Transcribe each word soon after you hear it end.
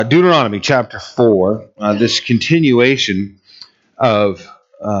Deuteronomy chapter 4, this continuation of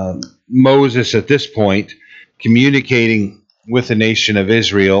Moses at this point communicating with the nation of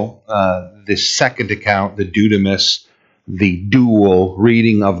Israel, the second account, the Dudamus, the dual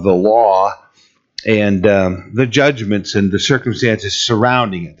reading of the law, and the judgments and the circumstances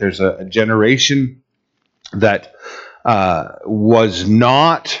surrounding it. There's a generation that was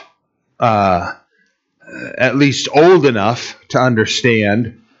not at least old enough to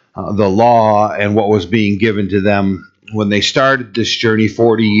understand the law and what was being given to them when they started this journey.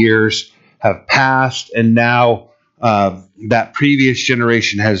 40 years have passed, and now that previous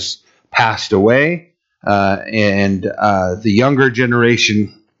generation has passed away, and the younger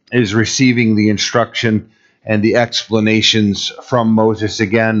generation is receiving the instruction and the explanations from Moses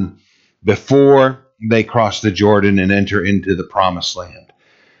again before they cross the Jordan and enter into the promised land.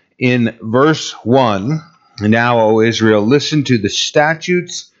 In verse 1, now, O Israel, listen to the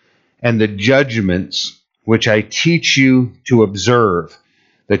statutes and the judgments which I teach you to observe,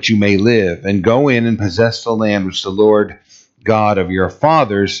 that you may live, and go in and possess the land which the Lord God of your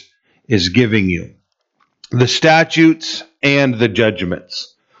fathers is giving you. The statutes and the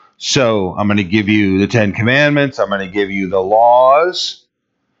judgments. So I'm going to give you the Ten Commandments, I'm going to give you the laws,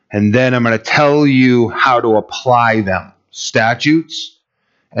 and then I'm going to tell you how to apply them. Statutes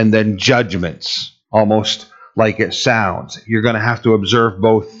and then judgments, almost like it sounds. You're going to have to observe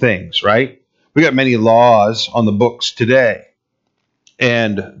both things, right? We got many laws on the books today,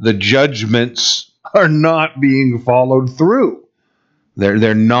 and the judgments are not being followed through.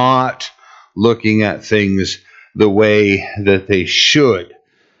 They're not looking at things the way that they should.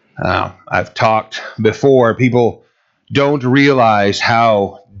 I've talked before, people don't realize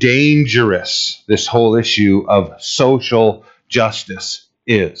how dangerous this whole issue of social justice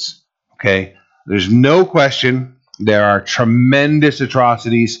is. Okay? There's no question there are tremendous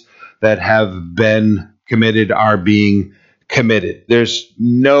atrocities that have been committed, are being committed. There's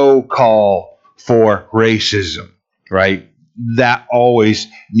no call for racism, right? That always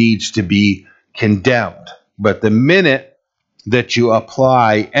needs to be condemned. But the minute that you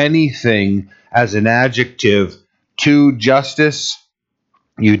apply anything as an adjective to justice,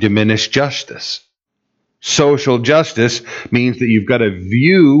 you diminish justice. Social justice means that you've got to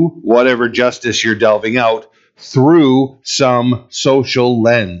view whatever justice you're delving out through some social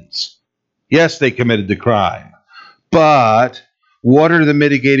lens. Yes, they committed the crime, but what are the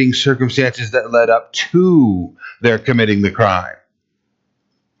mitigating circumstances that led up to their committing the crime?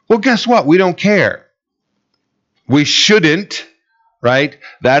 Well, guess what? We don't care. We shouldn't, right?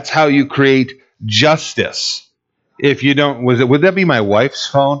 That's how you create justice. If you don't, would that be my wife's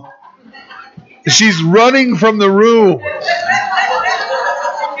phone? She's running from the room.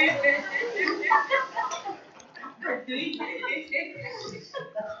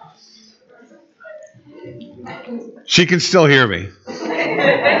 She can still hear me.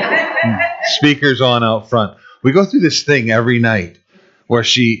 Speakers on out front. We go through this thing every night where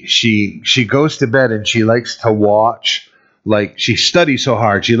she goes to bed and she likes to watch, like, she studies so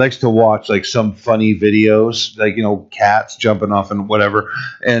hard. She likes to watch like some funny videos, like, cats jumping off and whatever.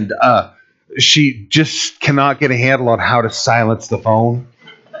 And she just cannot get a handle on how to silence the phone.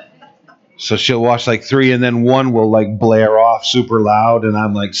 So she'll watch like 3, and then one will like blare off super loud, and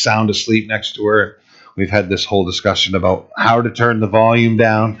I'm like sound asleep next to her. We've had this whole discussion about how to turn the volume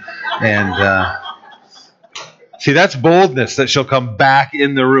down. And see, that's boldness, that she'll come back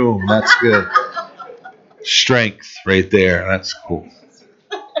in the room. That's good. Strength right there. That's cool.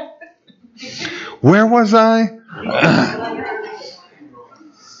 Where was I?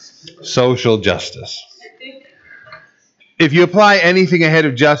 Social justice. If you apply anything ahead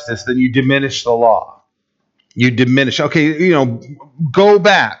of justice, then you diminish the law. You diminish. Okay, go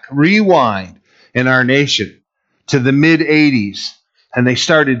back, rewind in our nation to the mid-'80s, and they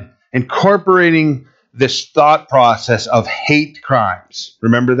started incorporating this thought process of hate crimes.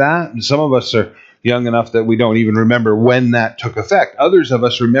 Remember that? And some of us are young enough that we don't even remember when that took effect. Others of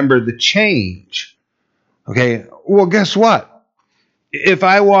us remember the change. Okay, well, guess what? If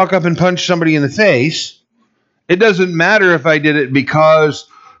I walk up and punch somebody in the face, it doesn't matter if I did it because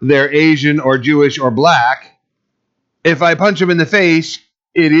they're Asian or Jewish or black. If I punch them in the face,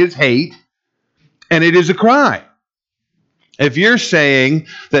 it is hate and it is a crime. If you're saying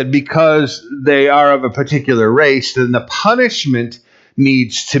that because they are of a particular race, then the punishment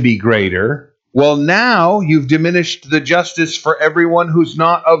needs to be greater, well, now you've diminished the justice for everyone who's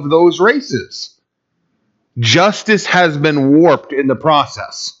not of those races. Justice has been warped in the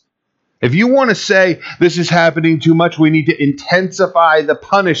process. If you want to say this is happening too much, we need to intensify the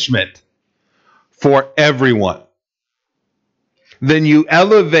punishment for everyone. then you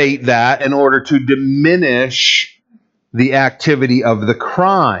elevate that in order to diminish the activity of the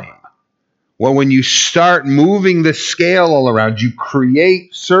crime. Well, when you start moving the scale all around, you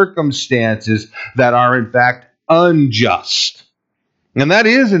create circumstances that are in fact unjust. And that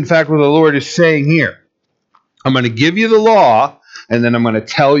is in fact what the Lord is saying here. I'm going to give you the law, and then I'm going to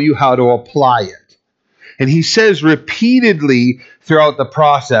tell you how to apply it. And he says repeatedly throughout the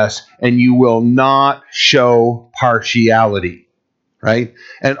process, and you will not show partiality, right?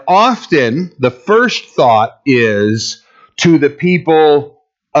 And often the first thought is to the people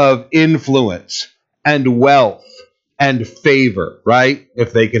of influence and wealth and favor, right?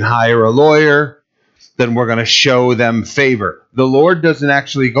 If they can hire a lawyer, then we're going to show them favor. The Lord doesn't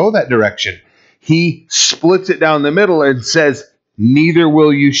actually go that direction. He splits it down the middle and says, neither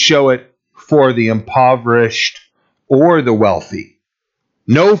will you show it for the impoverished or the wealthy.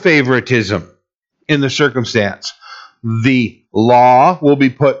 No favoritism in the circumstance. The law will be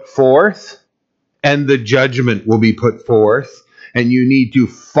put forth and the judgment will be put forth, and you need to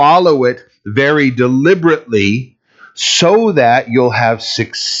follow it very deliberately so that you'll have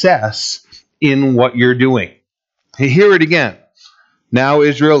success in what you're doing. Hear it again. Now,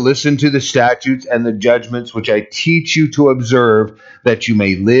 Israel, listen to the statutes and the judgments which I teach you to observe, that you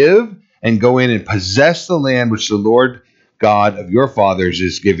may live and go in and possess the land which the Lord God of your fathers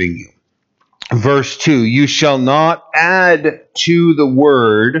is giving you. Verse 2, you shall not add to the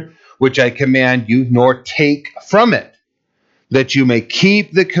word which I command you, nor take from it, that you may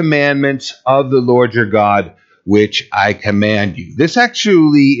keep the commandments of the Lord your God, which I command you. This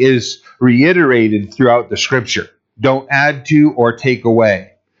actually is reiterated throughout the scripture. Don't add to or take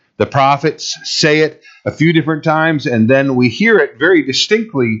away. The prophets say it a few different times, and then we hear it very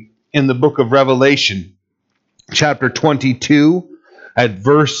distinctly in the book of Revelation, chapter 22, at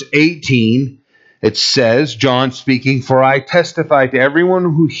verse 18. It says, John speaking, for I testify to everyone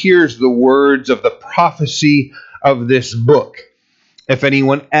who hears the words of the prophecy of this book. If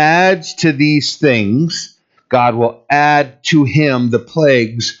anyone adds to these things, God will add to him the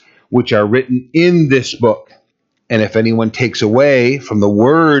plagues which are written in this book. And if anyone takes away from the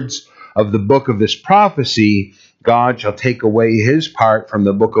words of the book of this prophecy, God shall take away his part from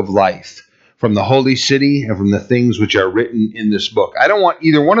the book of life, from the holy city, and from the things which are written in this book. I don't want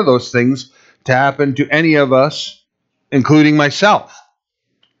either one of those things to happen to any of us, including myself.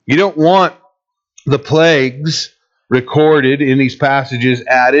 You don't want the plagues recorded in these passages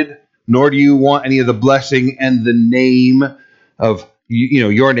added, nor do you want any of the blessing and the name of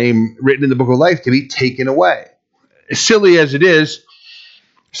your name written in the book of life to be taken away. As silly as it is,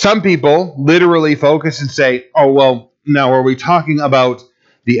 some people literally focus and say, oh, well, now are we talking about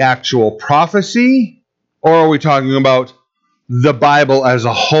the actual prophecy, or are we talking about the Bible as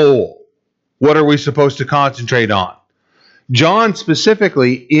a whole? What are we supposed to concentrate on? John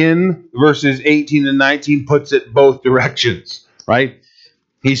specifically in verses 18 and 19 puts it both directions, right?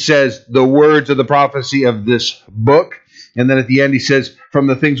 He says the words of the prophecy of this book, and then at the end he says from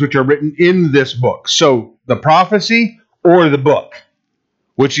the things which are written in this book. So the prophecy or the book,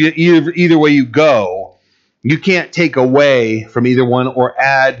 which either way you go, you can't take away from either one or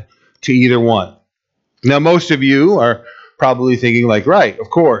add to either one. Now, most of you are probably thinking like, right, of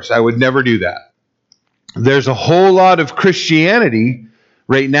course, I would never do that. There's a whole lot of Christianity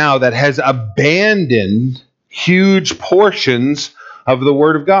right now that has abandoned huge portions of the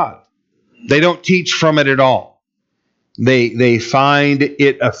Word of God. They don't teach from it at all. They find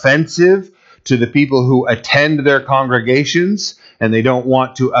it offensive to the people who attend their congregations, and they don't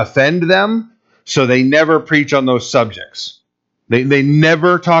want to offend them, so they never preach on those subjects. They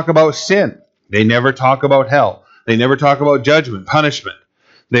never talk about sin. They never talk about hell. They never talk about judgment, punishment.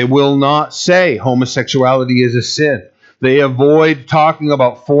 They will not say homosexuality is a sin. They avoid talking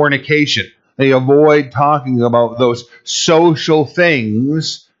about fornication. They avoid talking about those social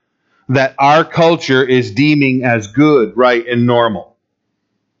things that our culture is deeming as good, right, and normal.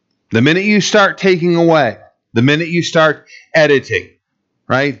 The minute you start taking away, the minute you start editing,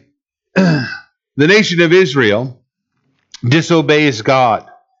 right, the nation of Israel disobeys God.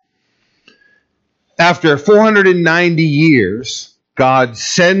 After 490 years, God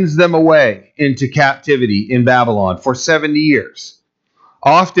sends them away into captivity in Babylon for 70 years.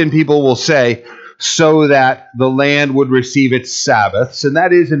 Often people will say, so that the land would receive its Sabbaths, and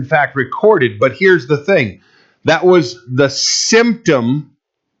that is in fact recorded. But here's the thing. That was the symptom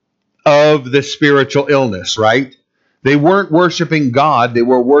of the spiritual illness, right? They weren't worshiping God, they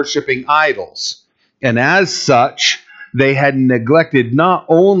were worshiping idols. And as such, they had neglected not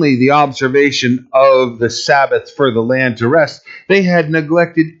only the observation of the Sabbath for the land to rest, they had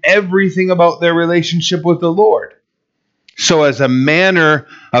neglected everything about their relationship with the Lord. So as a manner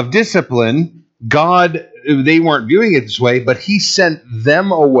of discipline, God, they weren't viewing it this way, but he sent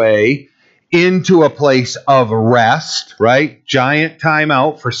them away into a place of rest, right? Giant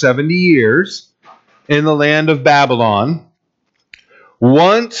timeout for 70 years in the land of Babylon.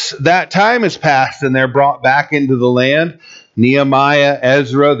 Once that time has passed and they're brought back into the land, Nehemiah,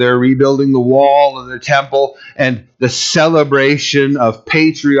 Ezra, they're rebuilding the wall and the temple, and the celebration of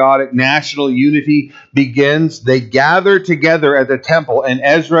patriotic national unity begins. They gather together at the temple, and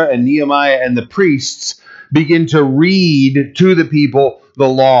Ezra and Nehemiah and the priests begin to read to the people the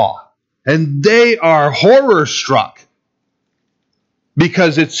law. And they are horror struck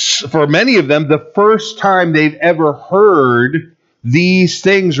because it's, for many of them, the first time they've ever heard these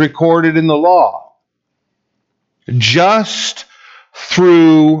things recorded in the law. Just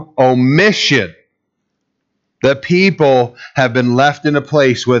through omission, the people have been left in a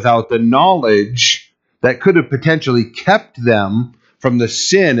place without the knowledge that could have potentially kept them from the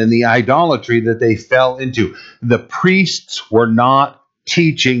sin and the idolatry that they fell into. The priests were not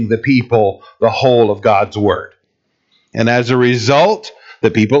teaching the people the whole of God's word. And as a result, the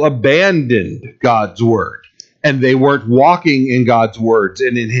people abandoned God's word. And they weren't walking in God's words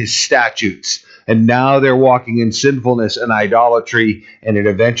and in his statutes. And now they're walking in sinfulness and idolatry, and it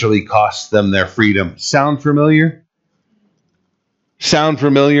eventually costs them their freedom. Sound familiar? Sound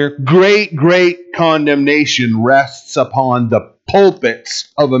familiar? Great, great condemnation rests upon the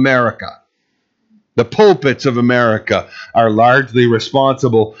pulpits of America. The pulpits of America are largely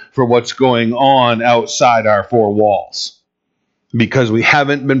responsible for what's going on outside our four walls, because we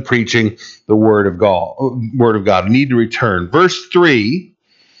haven't been preaching the word of God. We need to return. Verse 3,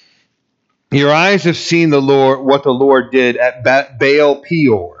 your eyes have seen the Lord, what the Lord did at Baal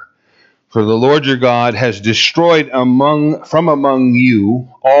Peor. For the Lord your God has destroyed from among you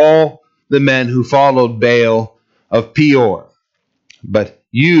all the men who followed Baal of Peor. But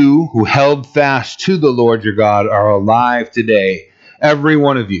you who held fast to the Lord your God are alive today, every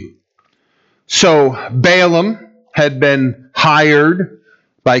one of you. So Balaam had been hired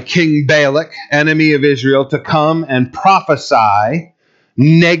by King Balak, enemy of Israel, to come and prophesy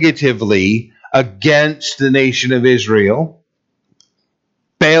negatively against the nation of Israel.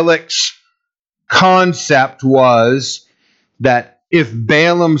 Balak's concept was that if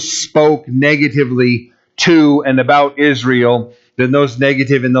Balaam spoke negatively to and about Israel, then those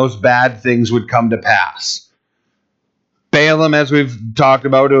negative and those bad things would come to pass. Balaam, as we've talked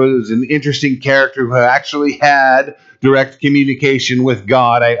about, was an interesting character who actually had direct communication with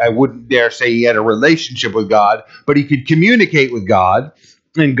God. I wouldn't dare say he had a relationship with God, but he could communicate with God,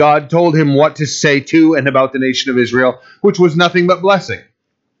 and God told him what to say to and about the nation of Israel, which was nothing but blessing.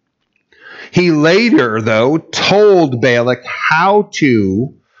 He later, though, told Balak how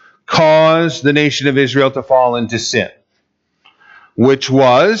to cause the nation of Israel to fall into sin, which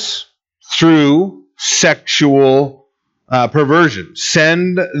was through sexual perversion.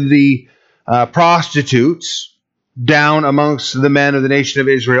 Send the prostitutes down amongst the men of the nation of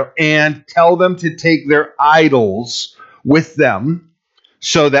Israel and tell them to take their idols with them,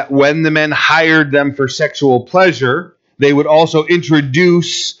 so that when the men hired them for sexual pleasure, they would also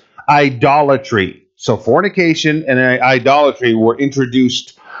introduce idolatry. So fornication and idolatry were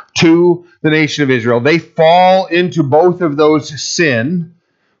introduced to the nation of Israel. They fall into both of those sin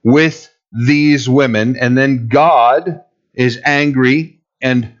with these women, and then God is angry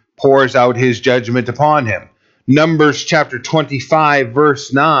and pours out his judgment upon him. Numbers chapter 25,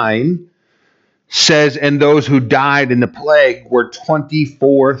 verse 9 says, and those who died in the plague were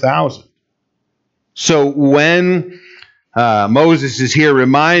 24,000. So when Moses is here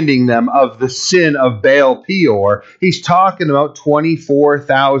reminding them of the sin of Baal Peor, he's talking about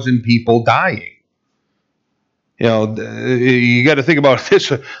 24,000 people dying. You know, you got to think about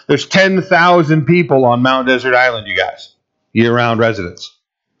this. There's 10,000 people on Mount Desert Island, you guys, year-round residents.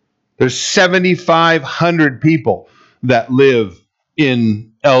 There's 7,500 people that live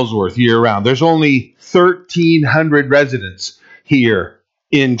in Ellsworth year-round. There's only 1,300 residents here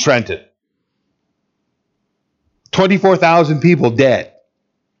in Trenton. 24,000 people dead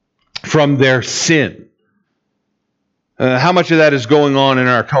from their sin. How much of that is going on in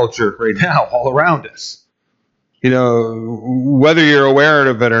our culture right now, all around us? You know, whether you're aware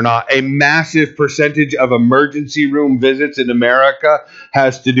of it or not, a massive percentage of emergency room visits in America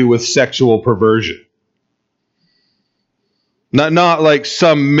has to do with sexual perversion. Not like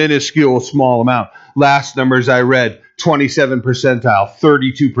some minuscule small amount. Last numbers I read, 27 percentile,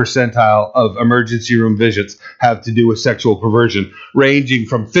 32 percentile of emergency room visits have to do with sexual perversion, ranging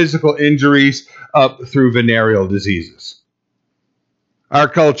from physical injuries up through venereal diseases. Our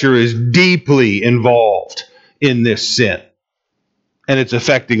culture is deeply involved in this sin. And it's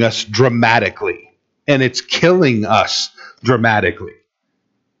affecting us dramatically. And it's killing us dramatically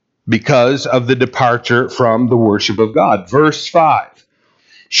because of the departure from the worship of God. Verse 5.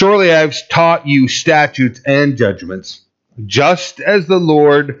 Surely I've taught you statutes and judgments, just as the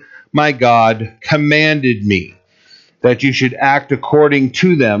Lord my God commanded me, that you should act according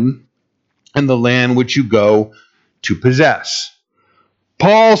to them in the land which you go to possess.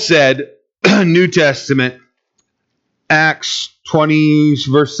 Paul said, New Testament, Acts 20,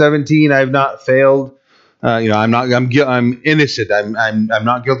 verse 17, I have not failed. I'm innocent. I'm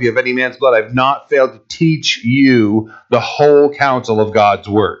not guilty of any man's blood. I've not failed to teach you the whole counsel of God's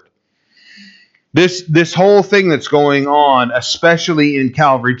word. This whole thing that's going on, especially in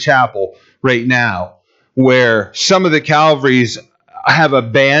Calvary Chapel right now, where some of the Calvaries have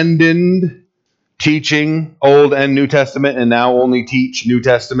abandoned teaching Old and New Testament and now only teach New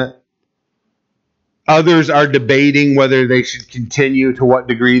Testament. Others are debating whether they should continue, to what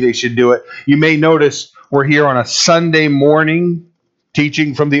degree they should do it. You may notice we're here on a Sunday morning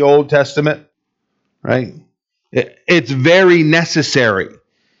teaching from the Old Testament, right? It's very necessary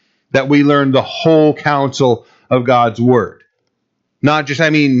that we learn the whole counsel of God's word. Not just,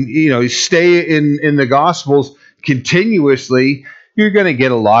 stay in the Gospels continuously. You're going to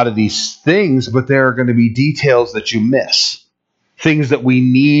get a lot of these things, but there are going to be details that you miss. Things that we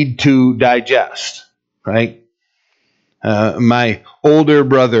need to digest, right? My older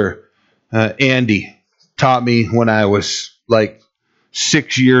brother, Andy, taught me when I was like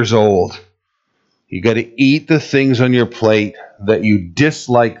 6 years old. You got to eat the things on your plate that you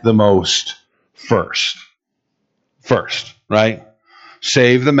dislike the most first. First, right?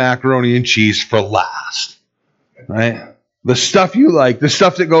 Save the macaroni and cheese for last, right? The stuff you like, the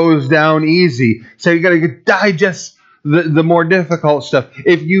stuff that goes down easy. So you got to digest the more difficult stuff.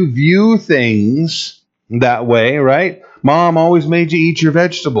 If you view things that way, right? Mom always made you eat your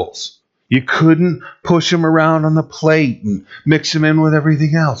vegetables. You couldn't push them around on the plate and mix them in with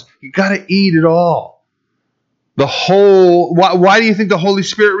everything else. You got to eat it all. Why do you think the Holy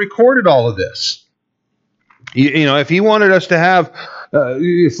Spirit recorded all of this? If he wanted us to have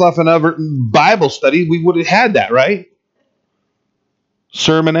fluff and other Bible study, we would have had that, right?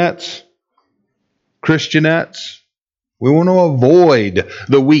 Sermonettes, Christianettes. We want to avoid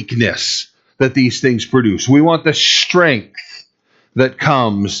the weakness that these things produce. We want the strength that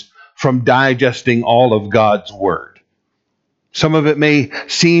comes from digesting all of God's word. Some of it may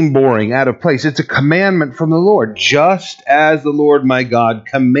seem boring, out of place. It's a commandment from the Lord. Just as the Lord my God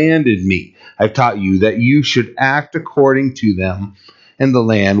commanded me, I've taught you that you should act according to them in the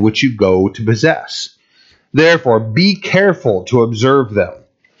land which you go to possess. Therefore, be careful to observe them.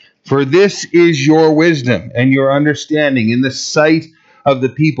 For this is your wisdom and your understanding in the sight of the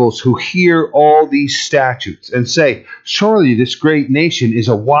peoples who hear all these statutes and say, surely this great nation is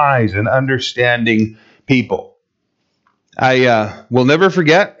a wise and understanding people. I will never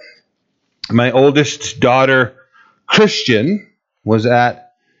forget my oldest daughter, Christian, was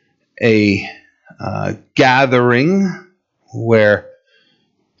at a gathering where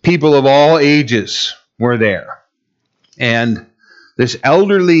people of all ages were there. And this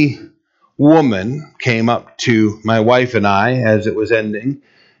elderly woman came up to my wife and I as it was ending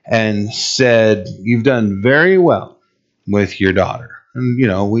and said, you've done very well with your daughter.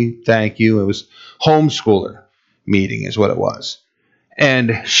 And, we thank you. It was homeschooler meeting is what it was.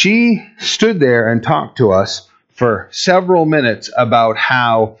 And she stood there and talked to us for several minutes about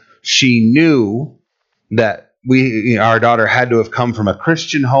how she knew that our daughter had to have come from a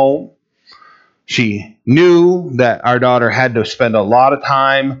Christian home. She knew that our daughter had to spend a lot of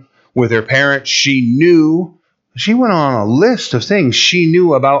time with her parents. She went on a list of things she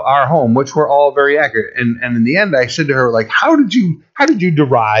knew about our home, which were all very accurate. And in the end, I said to her, how did you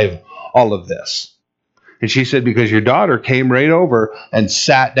derive all of this? And she said, because your daughter came right over and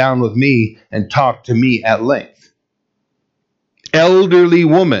sat down with me and talked to me at length. Elderly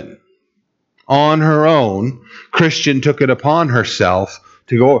woman on her own, Christian took it upon herself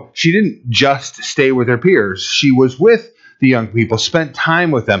to go. She didn't just stay with her peers. She was with the young people, spent time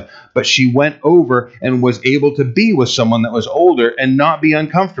with them, but she went over and was able to be with someone that was older and not be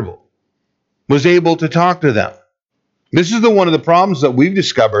uncomfortable, was able to talk to them. This is one of the problems that we've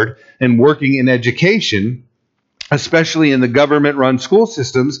discovered in working in education, especially in the government-run school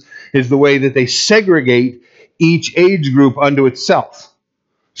systems, is the way that they segregate each age group unto itself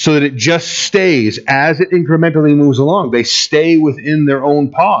so that it just stays as it incrementally moves along. They stay within their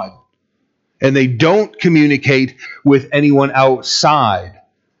own pod, and they don't communicate with anyone outside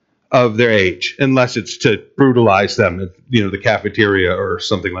of their age, unless it's to brutalize them at the cafeteria or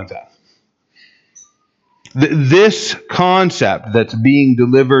something like that. This concept that's being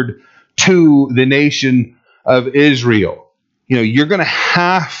delivered to the nation of Israel, you're going to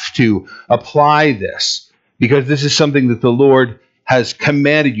have to apply this because this is something that the Lord has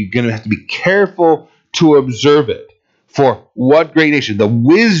commanded you. You're going to have to be careful to observe it. For what great nation? The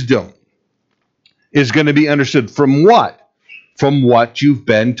wisdom is going to be understood from what? From what you've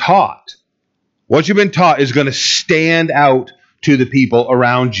been taught. What you've been taught is going to stand out to the people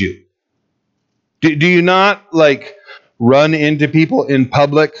around you. Do you not run into people in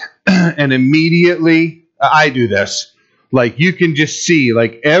public and immediately, I do this, you can just see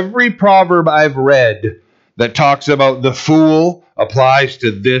every proverb I've read that talks about the fool applies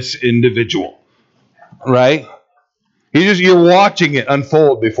to this individual, right? You're watching it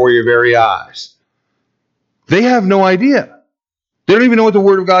unfold before your very eyes. They have no idea. They don't even know what the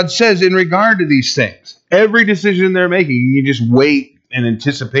Word of God says in regard to these things. Every decision they're making, you can just wait in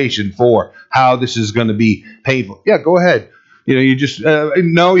anticipation for how this is going to be painful. Yeah, go ahead. You just,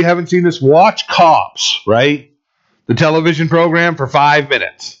 no, you haven't seen this. Watch Cops, right? The television program for 5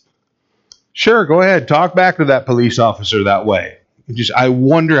 minutes. Sure, go ahead. Talk back to that police officer that way. I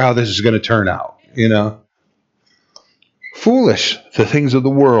wonder how this is going to turn out, Foolish, the things of the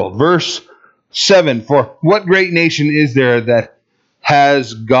world. Verse 7, for what great nation is there that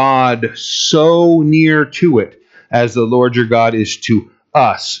has God so near to it as the Lord your God is to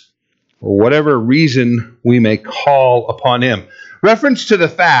us, for whatever reason we may call upon him. Reference to the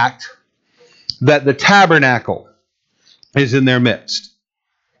fact that the tabernacle is in their midst.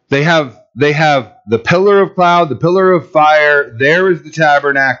 They have the pillar of cloud, the pillar of fire. There is the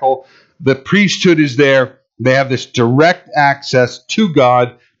tabernacle. The priesthood is there. They have this direct access to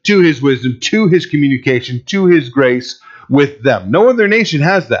God, to his wisdom, to his communication, to his grace with them. No other nation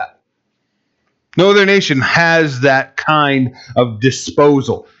has that. No other nation has that kind of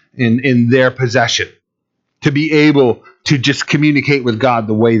disposal in their possession to be able to just communicate with God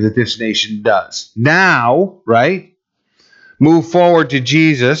the way that this nation does. Now, right? Move forward to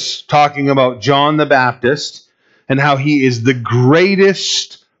Jesus, talking about John the Baptist and how he is the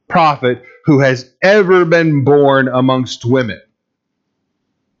greatest prophet who has ever been born amongst women.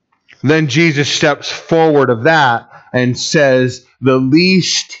 Then Jesus steps forward of that and says, the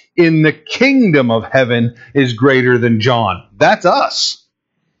least in the kingdom of heaven is greater than John. That's us.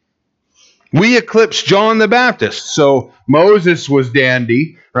 We eclipse John the Baptist. So Moses was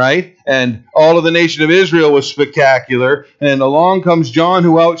dandy, right? And all of the nation of Israel was spectacular. And along comes John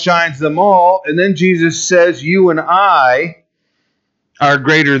who outshines them all. And then Jesus says, you and I are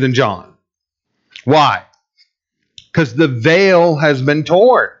greater than John. Why? Because the veil has been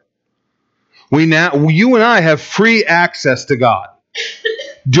torn. You and I have free access to God.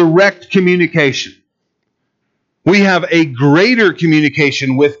 Direct communication. We have a greater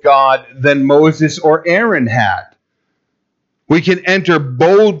communication with God than Moses or Aaron had. We can enter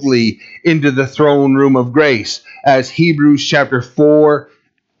boldly into the throne room of grace, as Hebrews chapter 4,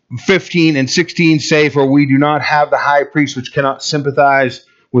 15 and 16 say, for we do not have the high priest which cannot sympathize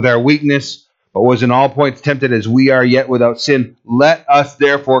with our weakness, but was in all points tempted as we are, yet without sin. Let us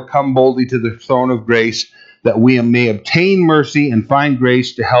therefore come boldly to the throne of grace, that we may obtain mercy and find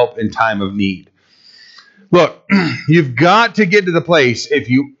grace to help in time of need. Look, you've got to get to the place, if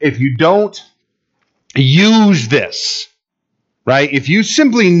you don't use this, right? If you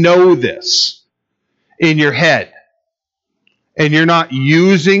simply know this in your head and you're not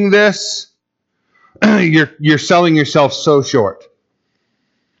using this, you're selling yourself so short.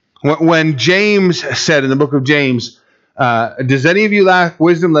 When James said in the book of James, does any of you lack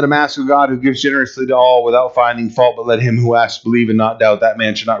wisdom? Let him ask of God, who gives generously to all without finding fault, but let him who asks believe and not doubt. That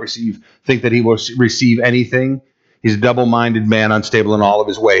man should not think that he will receive anything. He's a double-minded man, unstable in all of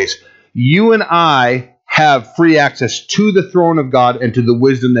his ways. You and I have free access to the throne of God and to the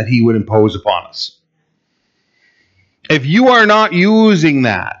wisdom that he would impose upon us. If you are not using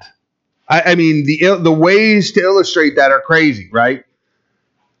that, I mean, the ways to illustrate that are crazy, right?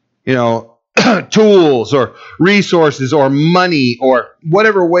 Tools or resources or money or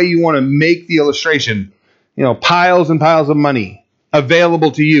whatever way you want to make the illustration, piles and piles of money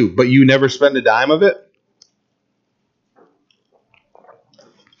available to you, but you never spend a dime of it.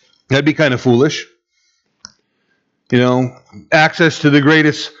 That'd be kind of foolish. Access to the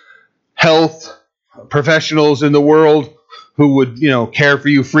greatest health professionals in the world who would, care for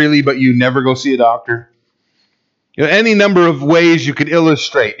you freely, but you never go see a doctor. Any number of ways you could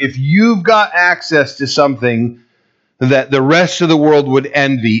illustrate. If you've got access to something that the rest of the world would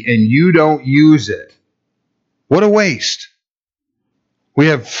envy and you don't use it, what a waste. We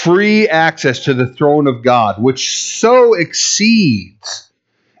have free access to the throne of God, which so exceeds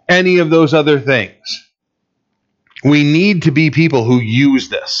any of those other things. We need to be people who use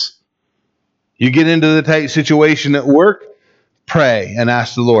this. You get into the tight situation at work, pray and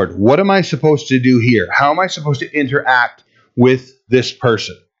ask the Lord, what am I supposed to do here? How am I supposed to interact with this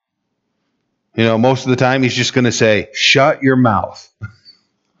person? Most of the time he's just going to say, shut your mouth.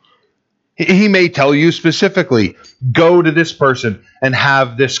 He may tell you specifically, go to this person and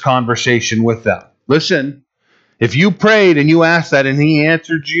have this conversation with them. Listen, if you prayed and you asked that and he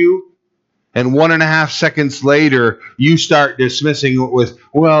answered you, and 1.5 seconds later, you start dismissing it with,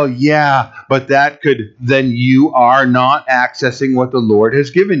 well, yeah, but then you are not accessing what the Lord has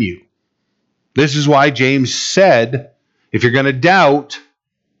given you. This is why James said, if you're going to doubt,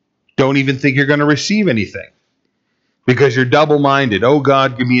 don't even think you're going to receive anything. Because you're double-minded. Oh,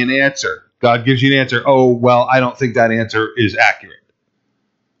 God, give me an answer. God gives you an answer. Oh, well, I don't think that answer is accurate.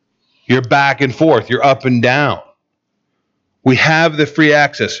 You're back and forth. You're up and down. We have the free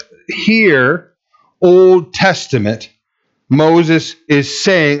access. Here, Old Testament, Moses is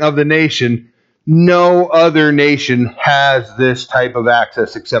saying of the nation, no other nation has this type of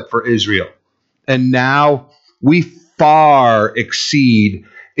access except for Israel. And now we far exceed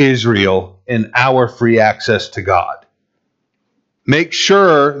Israel in our free access to God. Make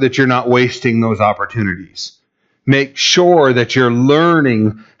sure that you're not wasting those opportunities. Make sure that you're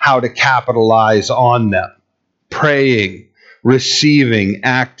learning how to capitalize on them. Praying, receiving,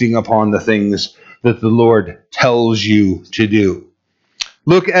 acting upon the things that the Lord tells you to do.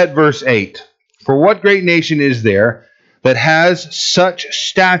 Look at verse 8. For what great nation is there that has such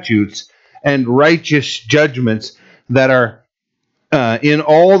statutes and righteous judgments that are in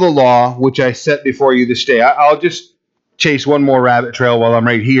all the law which I set before you this day? I'll just chase one more rabbit trail while I'm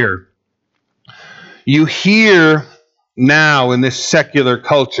right here. You hear now in this secular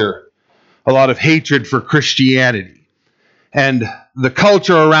culture a lot of hatred for Christianity. And the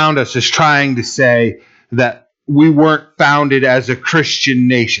culture around us is trying to say that we weren't founded as a Christian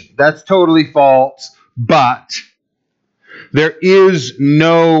nation. That's totally false, but there is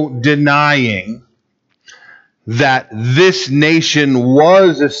no denying that this nation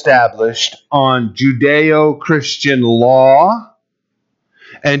was established on Judeo-Christian law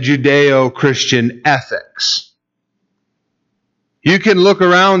and Judeo-Christian ethics. You can look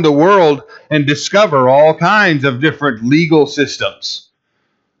around the world and discover all kinds of different legal systems,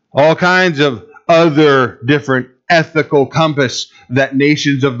 all kinds of other different ethical compass that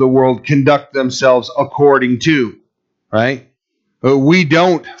nations of the world conduct themselves according to, right? We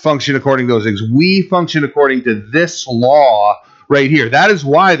don't function according to those things. We function according to this law right here. That is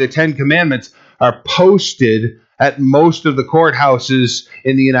why the Ten Commandments are posted at most of the courthouses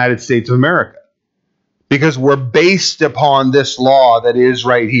in the United States of America. Because we're based upon this law that is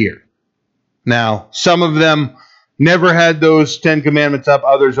right here. Now, some of them never had those 10 commandments up.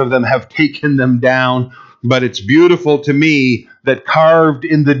 Others of them have taken them down. But it's beautiful to me that carved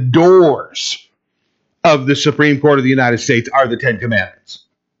in the doors of the Supreme Court of the United States are the 10 commandments.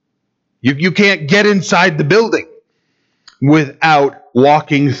 You can't get inside the building without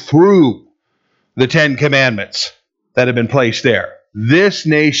walking through the 10 commandments that have been placed there. This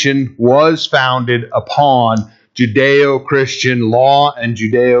nation was founded upon Judeo-Christian law and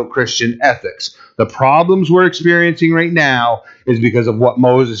Judeo-Christian ethics. The problems we're experiencing right now is because of what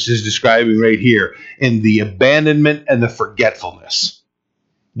Moses is describing right here in the abandonment and the forgetfulness,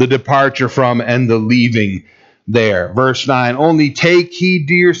 the departure from and the leaving there. Verse 9, only take heed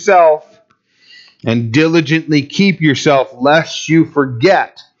to yourself and diligently keep yourself lest you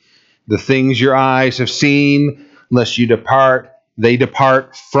forget the things your eyes have seen, lest they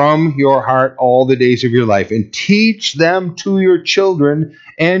depart from your heart all the days of your life, and teach them to your children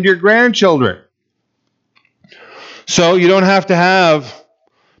and your grandchildren. So you don't have to have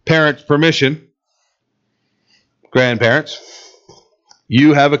parents' permission, grandparents.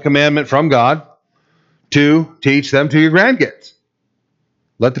 You have a commandment from God to teach them to your grandkids.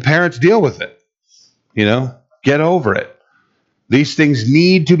 Let the parents deal with it. Get over it. These things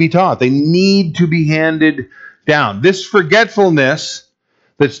need to be taught. They need to be handed down. This forgetfulness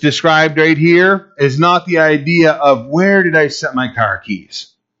that's described right here is not the idea of where did I set my car keys?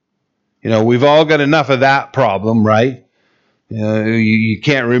 We've all got enough of that problem, right? You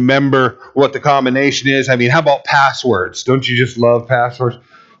can't remember what the combination is. I mean, how about passwords? Don't you just love passwords?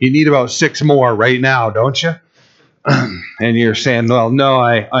 You need about 6 more right now, don't you? And you're saying, well, no,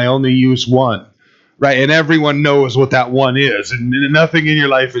 I only use one. Right, and everyone knows what that one is, and nothing in your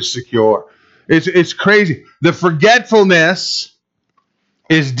life is secure. It's crazy. The forgetfulness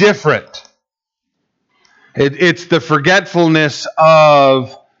is different. It's the forgetfulness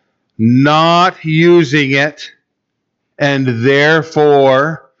of not using it, and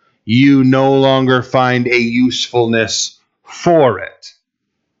therefore you no longer find a usefulness for it.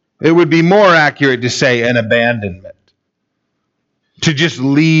 It would be more accurate to say an abandonment. To just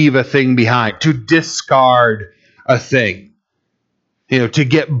leave a thing behind, to discard a thing, to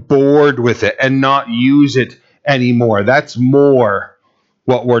get bored with it and not use it anymore. That's more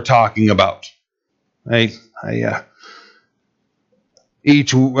what we're talking about. Every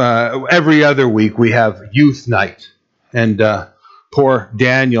other week we have youth night, and poor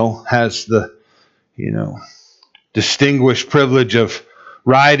Daniel has the distinguished privilege of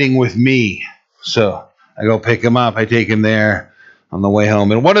riding with me. So I go pick him up, I take him there on the way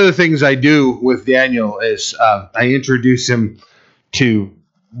home. And one of the things I do with Daniel is I introduce him to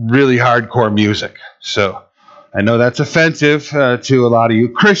really hardcore music. So I know that's offensive to a lot of you,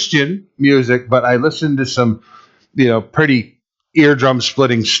 Christian music, but I listen to some, pretty eardrum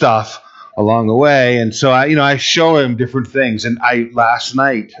splitting stuff along the way. And so I show him different things. And last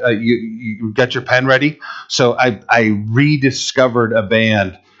night, you got your pen ready? So I rediscovered a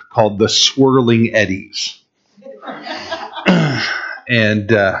band called the Swirling Eddies. And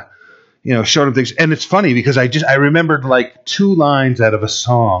showed him things. And it's funny because I remembered like 2 lines out of a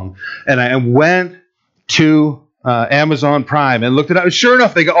song, and I went to Amazon Prime and looked it up. Sure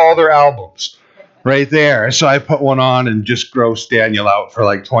enough, they got all their albums right there. So I put one on and just grossed Daniel out for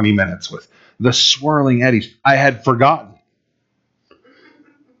like 20 minutes with the Swirling Eddies. I had forgotten.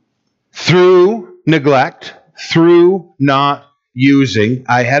 Through neglect, through not using,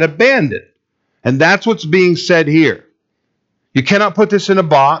 I had abandoned. And that's what's being said here. You cannot put this in a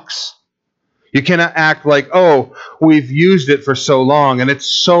box. You cannot act like, oh, we've used it for so long and it's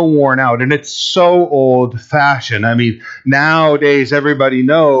so worn out and it's so old-fashioned. I mean, nowadays everybody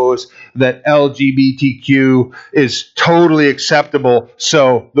knows that LGBTQ is totally acceptable,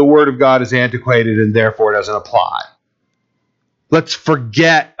 so the Word of God is antiquated and therefore it doesn't apply. Let's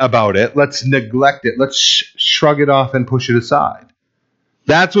forget about it. Let's neglect it. Let's shrug it off and push it aside.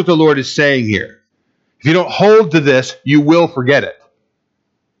 That's what the Lord is saying here. If you don't hold to this, you will forget it.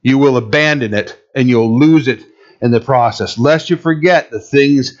 You will abandon it, and you'll lose it in the process. Lest you forget the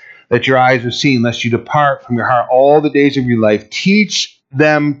things that your eyes have seen, lest you depart from your heart all the days of your life. Teach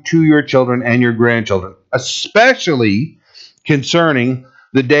them to your children and your grandchildren, especially concerning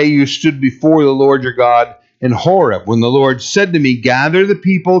the day you stood before the Lord your God in Horeb, when the Lord said to me, gather the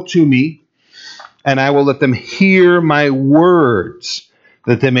people to me, and I will let them hear my words,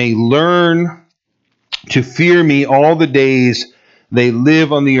 that they may learn to fear me all the days they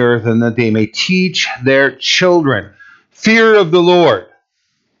live on the earth, and that they may teach their children. Fear of the Lord.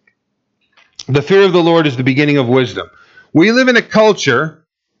 The fear of the Lord is the beginning of wisdom. We live in a culture,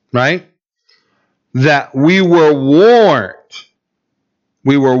 right, that we were warned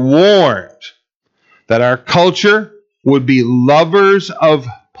that our culture would be lovers of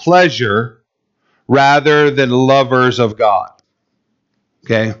pleasure rather than lovers of God.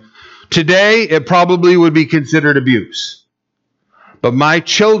 Okay? Today, it probably would be considered abuse. But my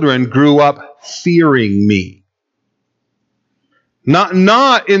children grew up fearing me.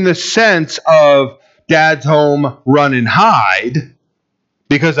 Not in the sense of dad's home, run and hide,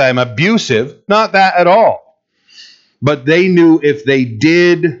 because I'm abusive. Not that at all. But they knew if they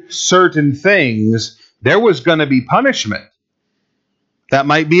did certain things, there was going to be punishment. That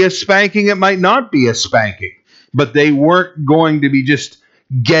might be a spanking, it might not be a spanking. But they weren't going to be just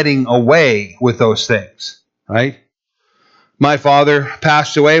getting away with those things, right? My father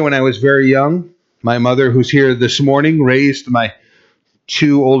passed away when I was very young. My mother, who's here this morning, raised my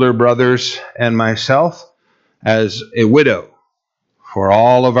 2 older brothers and myself as a widow for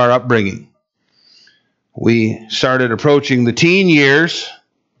all of our upbringing. We started approaching the teen years,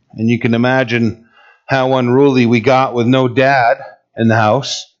 and you can imagine how unruly we got with no dad in the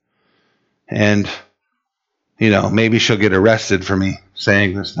house. And, maybe she'll get arrested for me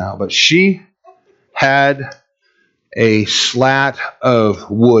saying this now, but she had a slat of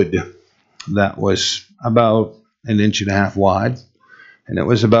wood that was about 1.5 inches wide, and it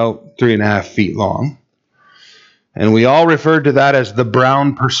was about 3.5 feet long. And we all referred to that as the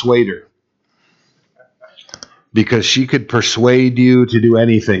Brown Persuader, because she could persuade you to do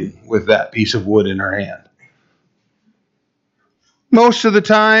anything with that piece of wood in her hand. Most of the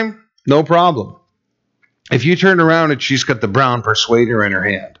time, no problem. If you turn around and she's got the Brown Persuader in her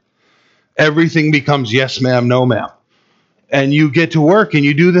hand, everything becomes yes ma'am, no ma'am. And you get to work and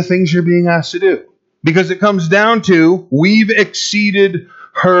you do the things you're being asked to do. Because it comes down to, we've exceeded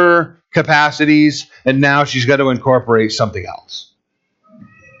her capacities, and now she's got to incorporate something else.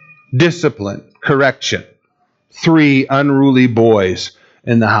 Discipline, correction. 3 unruly boys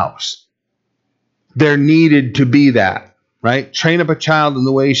in the house. There needed to be that. right? Train up a child in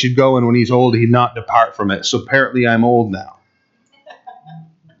the way he should go, and when he's old, he'd not depart from it. So apparently I'm old now,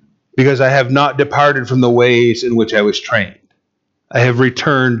 because I have not departed from the ways in which I was trained. I have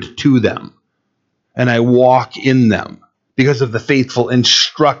returned to them, and I walk in them because of the faithful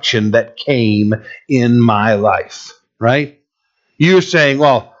instruction that came in my life, right? You're saying,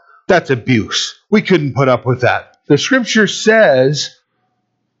 well, that's abuse. We couldn't put up with that. The scripture says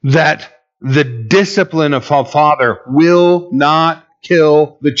that the discipline of a father will not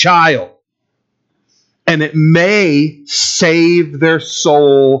kill the child, and it may save their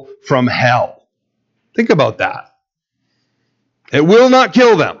soul from hell. Think about that. It will not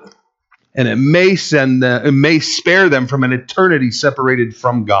kill them, and it may spare them from an eternity separated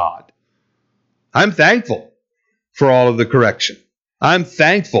from God. I'm thankful for all of the correction. I'm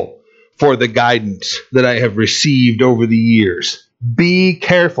thankful for the guidance that I have received over the years. Be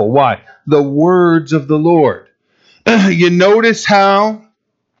careful. Why? The words of the Lord. You notice how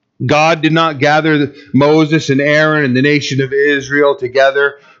God did not gather Moses and Aaron and the nation of Israel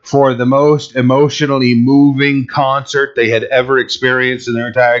together for the most emotionally moving concert they had ever experienced in their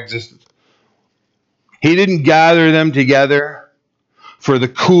entire existence. He didn't gather them together for the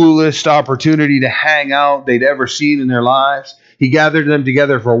coolest opportunity to hang out they'd ever seen in their lives. He gathered them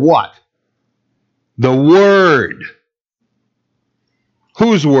together for what? The Word.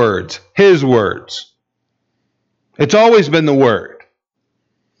 Whose words? His words. It's always been the Word.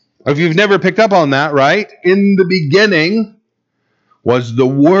 If you've never picked up on that, right? In the beginning was the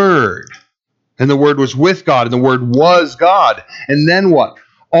Word. And the Word was with God, and the Word was God. And then what?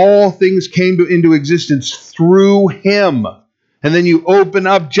 All things came into existence through Him. And then you open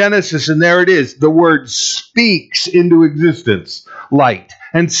up Genesis, and there it is. The Word speaks into existence light,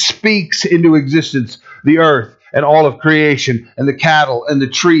 and speaks into existence the earth and all of creation, and the cattle and the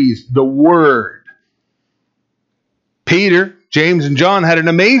trees. The Word. Peter, James, and John had an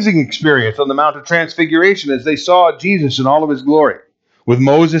amazing experience on the Mount of Transfiguration as they saw Jesus in all of His glory with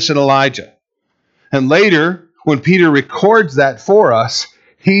Moses and Elijah. And later, when Peter records that for us,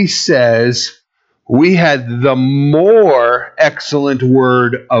 he says, we had the more excellent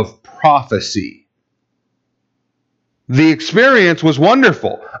word of prophecy. The experience was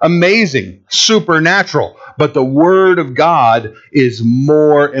wonderful, amazing, supernatural, but the Word of God is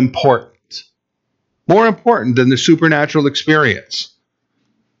more important. More important than the supernatural experience.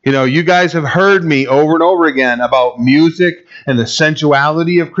 You know, you guys have heard me over and over again about music and the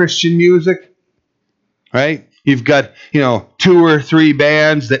sensuality of Christian music, right? You've got, 2 or 3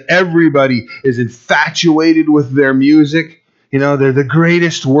 bands that everybody is infatuated with their music. They're the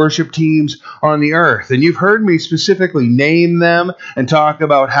greatest worship teams on the earth. And you've heard me specifically name them and talk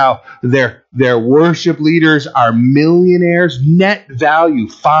about how their worship leaders are millionaires, net value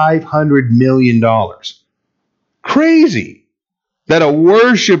 $500 million. Crazy that a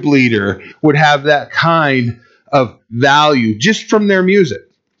worship leader would have that kind of value just from their music.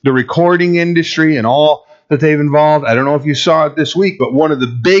 The recording industry and all that they've involved. I don't know if you saw it this week, but one of the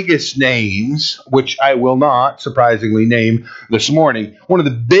biggest names, which I will not surprisingly name this morning, one of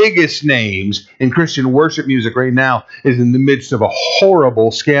the biggest names in Christian worship music right now is in the midst of a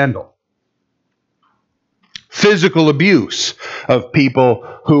horrible scandal. Physical abuse of people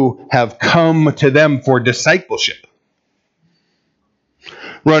who have come to them for discipleship.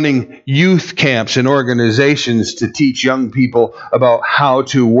 Running youth camps and organizations to teach young people about how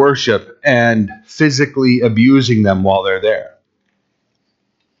to worship and physically abusing them while they're there.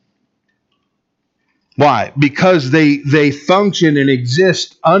 Why? Because they function and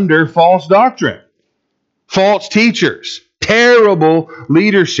exist under false doctrine, false teachers, terrible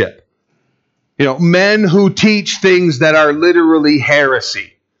leadership. Men who teach things that are literally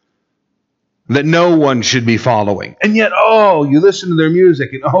heresy, that no one should be following. And yet, you listen to their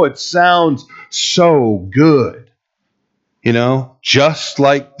music and it sounds so good. Just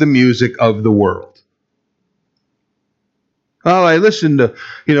like the music of the world. Well, I listen to,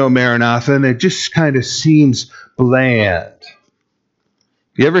 Maranatha, and it just kind of seems bland.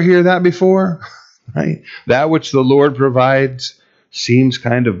 You ever hear that before? Right? That which the Lord provides seems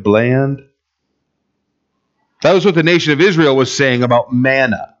kind of bland. That was what the nation of Israel was saying about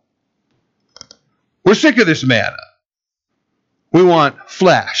manna. We're sick of this manna. We want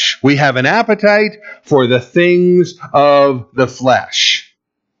flesh. We have an appetite for the things of the flesh.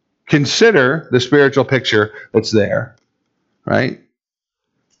 Consider the spiritual picture that's there, right?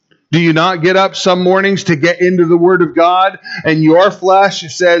 Do you not get up some mornings to get into the Word of God and your flesh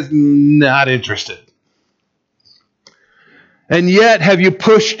says, not interested? And yet, have you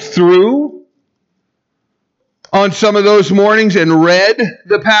pushed through on some of those mornings and read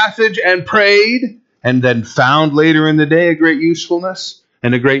the passage and prayed and then found later in the day a great usefulness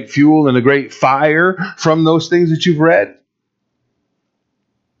and a great fuel and a great fire from those things that you've read?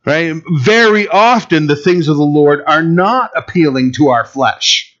 Right? Very often the things of the Lord are not appealing to our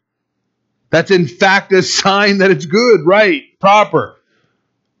flesh. That's in fact a sign that it's good, right, proper,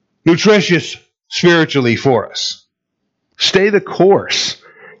 nutritious spiritually for us. Stay the course.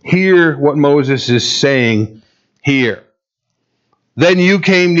 Hear what Moses is saying here. Then you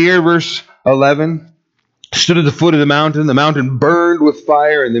came near, verse 11, stood at the foot of the mountain. The mountain burned with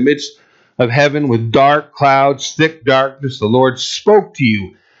fire in the midst of heaven with dark clouds, thick darkness. The Lord spoke to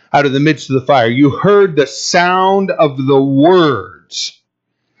you out of the midst of the fire. You heard the sound of the words,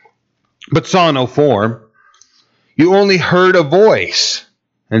 but saw no form. You only heard a voice.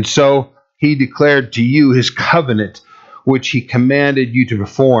 And so he declared to you his covenant, which he commanded you to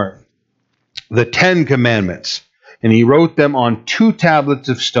perform, the 10 commandments. And he wrote them on 2 tablets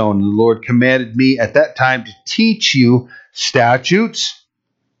of stone. And the Lord commanded me at that time to teach you statutes,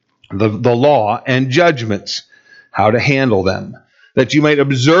 the law, and judgments, how to handle them, that you might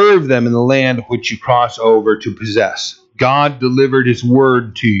observe them in the land which you cross over to possess. God delivered his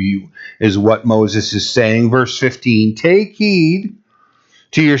word to you, is what Moses is saying. Verse 15, take heed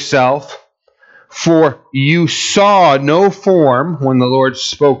to yourself, for you saw no form when the Lord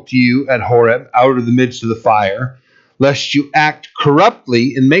spoke to you at Horeb out of the midst of the fire, lest you act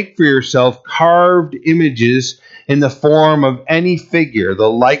corruptly and make for yourself carved images in the form of any figure, the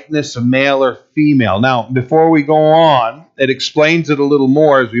likeness of male or female. Now, before we go on, it explains it a little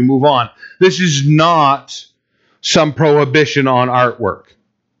more as we move on. This is not some prohibition on artwork.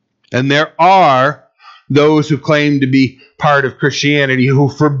 And there are those who claim to be part of Christianity who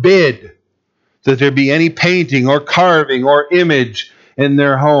forbid that there be any painting or carving or image in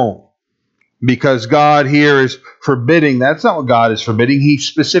their home, because God here is forbidding. That's not what God is forbidding. He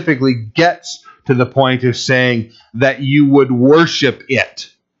specifically gets to the point of saying that you would worship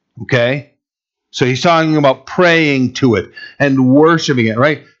it. Okay? So he's talking about praying to it and worshiping it,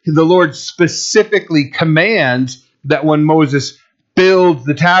 right? The Lord specifically commands that when Moses builds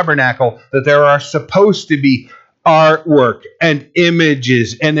the tabernacle, that there are supposed to be artwork and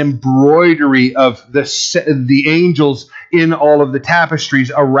images and embroidery of the angels in all of the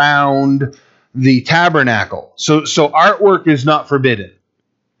tapestries around the tabernacle. So artwork is not forbidden.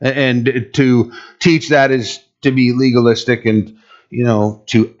 And to teach that is to be legalistic and,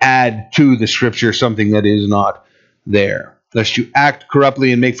 to add to the scripture something that is not there. Lest you act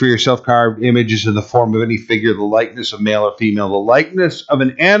corruptly and make for yourself carved images in the form of any figure, the likeness of male or female, the likeness of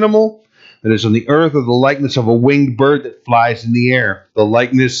an animal that is on the earth, or the likeness of a winged bird that flies in the air, the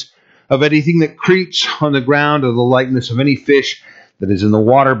likeness of anything that creeps on the ground, or the likeness of any fish that is in the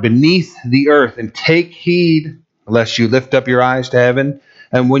water beneath the earth. And take heed lest you lift up your eyes to heaven,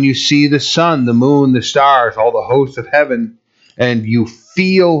 and when you see the sun, the moon, the stars, all the hosts of heaven, and you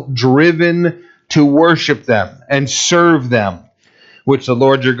feel driven to worship them and serve them, which the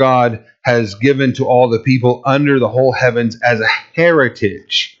Lord your God has given to all the people under the whole heavens as a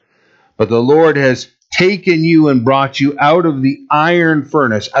heritage. But the Lord has taken you and brought you out of the iron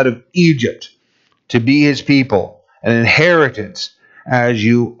furnace, out of Egypt, to be his people, an inheritance, as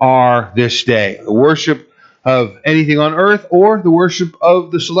you are this day. The worship of anything on earth, or the worship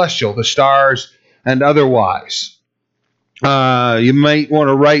of the celestial, the stars, and otherwise. You might want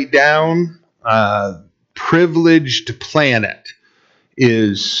to write down Privileged Planet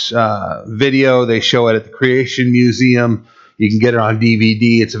is video. They show it at the Creation Museum. You can get it on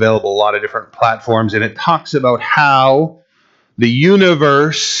DVD. It's available on a lot of different platforms. And it talks about how the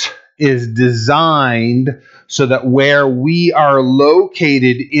universe is designed so that where we are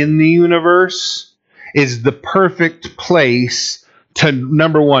located in the universe is the perfect place to,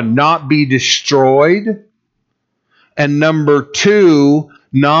 number one, not be destroyed, and number two,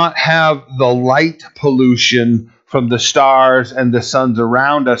 not have the light pollution from the stars and the suns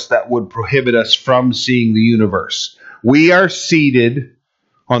around us that would prohibit us from seeing the universe. We are seated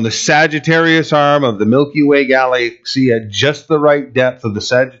on the Sagittarius arm of the Milky Way galaxy at just the right depth of the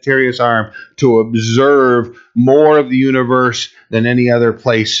Sagittarius arm to observe more of the universe than any other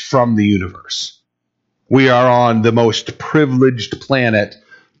place from the universe. We are on the most privileged planet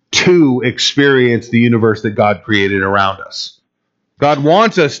to experience the universe that God created around us. God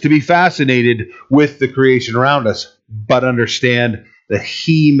wants us to be fascinated with the creation around us, but understand that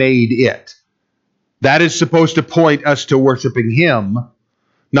he made it. That is supposed to point us to worshiping him,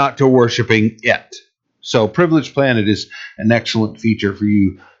 not to worshiping it. So Privileged Planet is an excellent feature for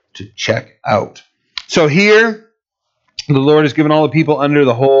you to check out. So here, the Lord has given all the people under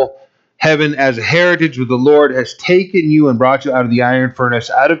the whole heaven as a heritage, with the Lord has taken you and brought you out of the iron furnace,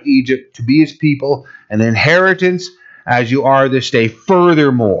 out of Egypt, to be his people, an inheritance as you are this day.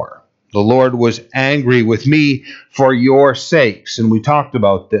 Furthermore, the Lord was angry with me for your sakes. And we talked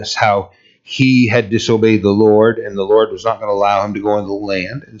about this, how he had disobeyed the Lord, and the Lord was not going to allow him to go into the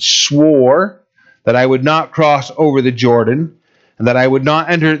land, and swore that I would not cross over the Jordan, and that I would not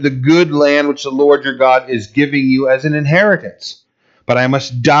enter the good land which the Lord your God is giving you as an inheritance. But I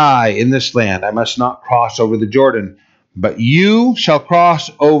must die in this land. I must not cross over the Jordan. But you shall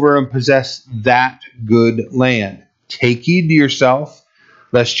cross over and possess that good land. Take heed to yourself,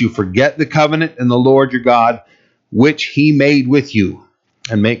 lest you forget the covenant and the Lord your God, which he made with you,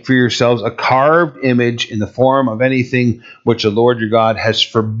 and make for yourselves a carved image in the form of anything which the Lord your God has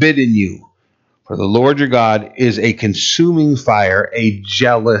forbidden you. For the Lord your God is a consuming fire, a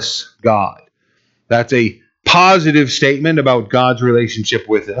jealous God. That's a positive statement about God's relationship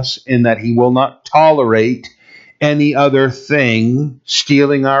with us, in that he will not tolerate any other thing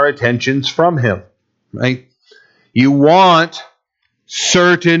stealing our attentions from him. Right? You want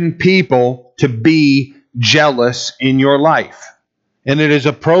certain people to be jealous in your life. And it is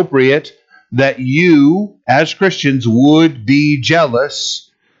appropriate that you, as Christians, would be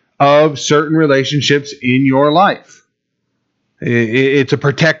jealous of certain relationships in your life. It's a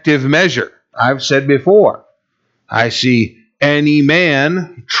protective measure. I've said before, I see any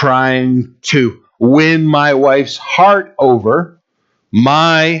man trying to win my wife's heart over,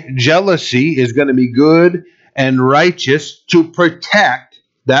 my jealousy is going to be good and righteous to protect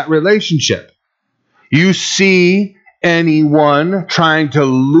that relationship. You see anyone trying to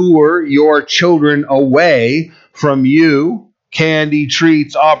lure your children away from you, candy,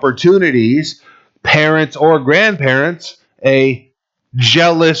 treats, opportunities, parents or grandparents, a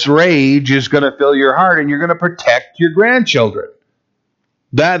jealous rage is going to fill your heart, and you're going to protect your grandchildren.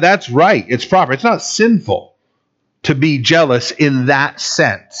 That's right. It's proper. It's not sinful to be jealous in that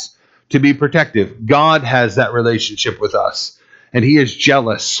sense, to be protective. God has that relationship with us, and he is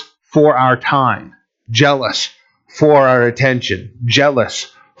jealous for our time, jealous for our attention,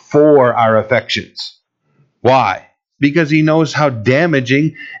 jealous for our affections. Why? Because he knows how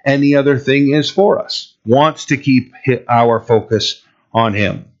damaging any other thing is for us. Wants to keep our focus on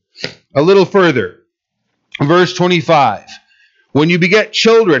him. A little further, verse 25. When you beget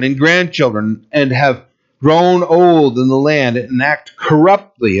children and grandchildren, and have grown old in the land, and act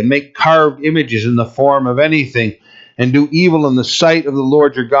corruptly, and make carved images in the form of anything, and do evil in the sight of the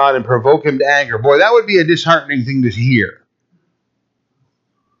Lord your God, and provoke him to anger. Boy, that would be a disheartening thing to hear.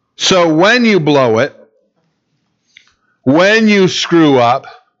 So when you blow it, when you screw up,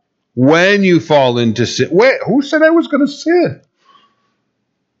 when you fall into sin. Wait, who said I was going to sin?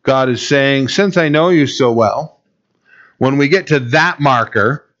 God is saying, since I know you so well, when we get to that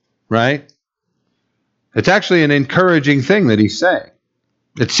marker, right, it's actually an encouraging thing that he's saying.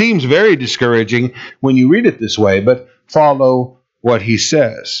 It seems very discouraging when you read it this way, but follow what he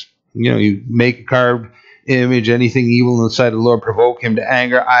says. You know, you make a carved image, anything evil in the sight of the Lord, provoke him to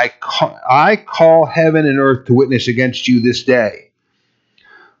anger. I call heaven and earth to witness against you this day,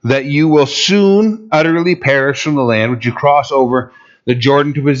 that you will soon utterly perish from the land which you cross over the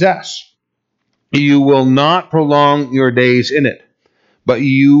Jordan to possess. You will not prolong your days in it, but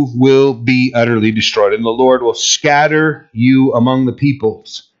you will be utterly destroyed. And the Lord will scatter you among the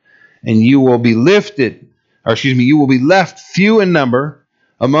peoples, and you will be you will be left few in number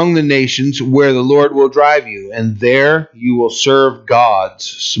among the nations where the Lord will drive you, and there you will serve gods,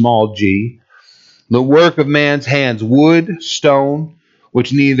 small g, the work of man's hands, wood, stone,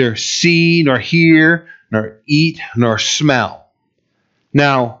 which neither see nor hear, nor eat, nor smell.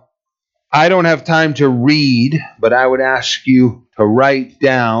 Now, I don't have time to read, but I would ask you to write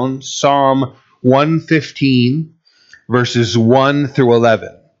down Psalm 115, verses 1 through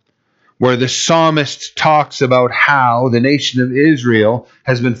 11, where the psalmist talks about how the nation of Israel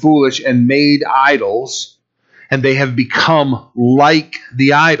has been foolish and made idols, and they have become like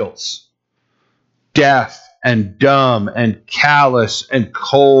the idols, deaf and dumb and callous and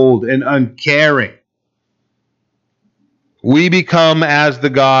cold and uncaring. We become as the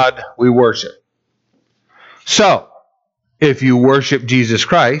God we worship. So, if you worship Jesus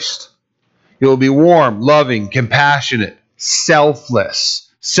Christ, you'll be warm, loving, compassionate,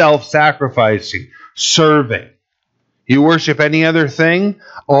 selfless, self-sacrificing, serving. You worship any other thing,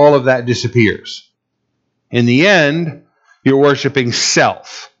 all of that disappears. In the end, you're worshiping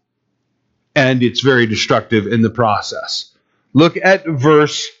self, and it's very destructive in the process. Look at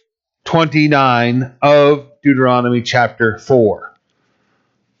verse 29 of Deuteronomy chapter 4.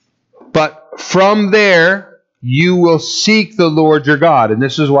 But from there you will seek the Lord your God. And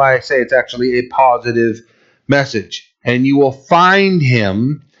this is why I say it's actually a positive message. And you will find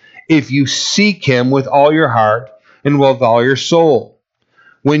him if you seek him with all your heart and with all your soul.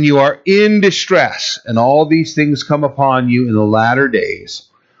 When you are in distress and all these things come upon you in the latter days,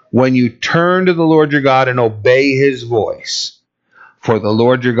 when you turn to the Lord your God and obey his voice, for the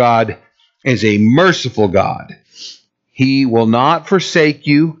Lord your God is a merciful God. He will not forsake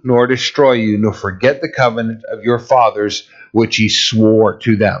you, nor destroy you, nor forget the covenant of your fathers, which he swore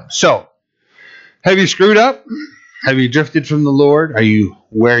to them. So, have you screwed up? Have you drifted from the Lord? Are you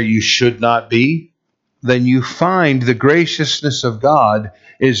where you should not be? Then you find the graciousness of God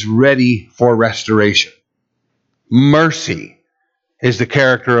is ready for restoration. Mercy is the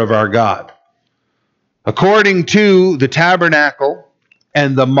character of our God. According to the tabernacle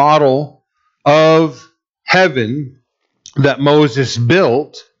and the model of heaven that Moses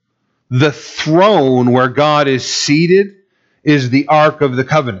built, the throne where God is seated is the Ark of the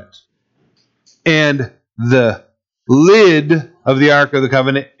Covenant. And the lid of the Ark of the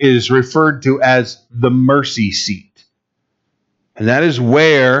Covenant is referred to as the mercy seat. And that is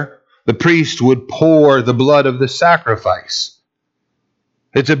where the priest would pour the blood of the sacrifice.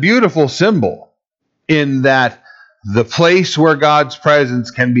 It's a beautiful symbol in that the place where God's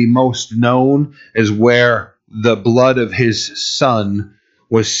presence can be most known is where the blood of his son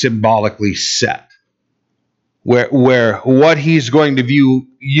was symbolically set. Where what he's going to view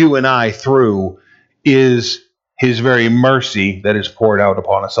you and I through is his very mercy that is poured out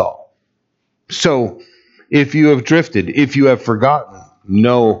upon us all. So, if you have drifted, if you have forgotten,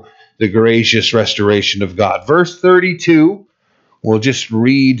 know the gracious restoration of God. Verse 32, we'll just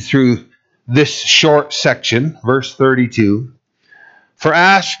read through this short section, verse 32. For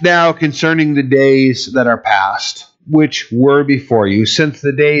ask now concerning the days that are past, which were before you, since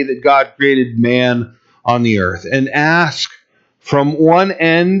the day that God created man on the earth, and ask from one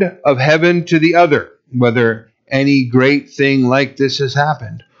end of heaven to the other, whether any great thing like this has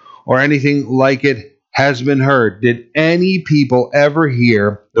happened, or anything like it has been heard. Did any people ever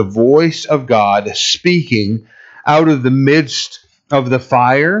hear the voice of God speaking out of the midst of the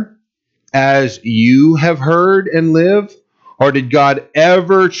fire, as you have heard and live? Or did God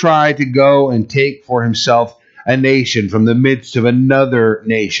ever try to go and take for himself a nation from the midst of another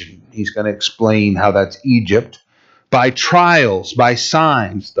nation? He's going to explain how that's Egypt. By trials, by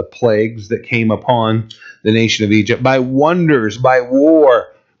signs, the plagues that came upon the nation of Egypt, by wonders, by war,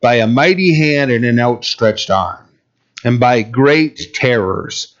 by a mighty hand and an outstretched arm, and by great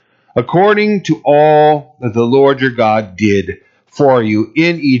terrors, according to all that the Lord your God did for you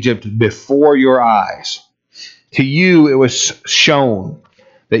in Egypt before your eyes. To you it was shown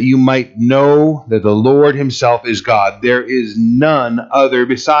that you might know that the Lord himself is God. There is none other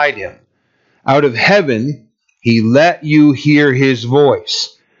beside him. Out of heaven he let you hear his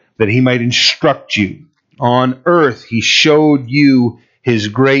voice, that he might instruct you. On earth he showed you his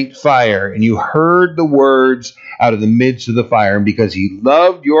great fire, and you heard the words out of the midst of the fire. And because he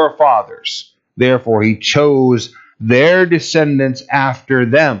loved your fathers, therefore he chose their descendants after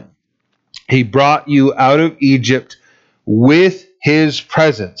them. He brought you out of Egypt with his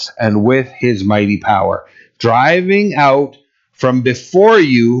presence and with his mighty power, driving out from before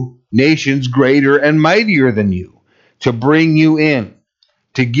you nations greater and mightier than you, to bring you in,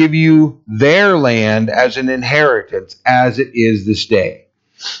 to give you their land as an inheritance, as it is this day.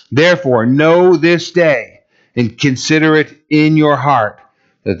 Therefore, know this day and consider it in your heart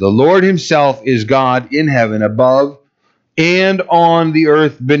that the Lord himself is God in heaven above and on the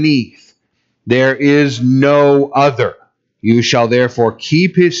earth beneath. There is no other. You shall therefore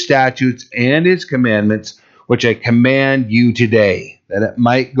keep his statutes and his commandments, which I command you today, that it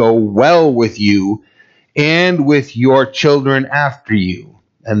might go well with you and with your children after you,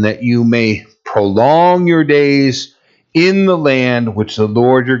 and that you may prolong your days in the land which the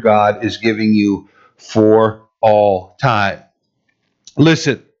Lord your God is giving you for all time.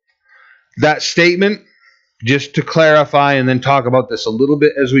 Listen, that statement, just to clarify and then talk about this a little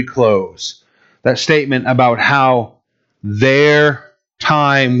bit as we close, that statement about how their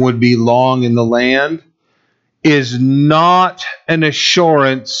time would be long in the land is not an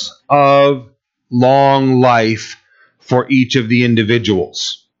assurance of long life for each of the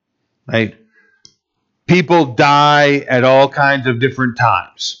individuals, right? People die at all kinds of different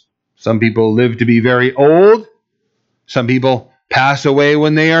times. Some people live to be very old. Some people pass away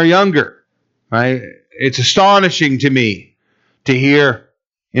when they are younger, right? It's astonishing to me to hear,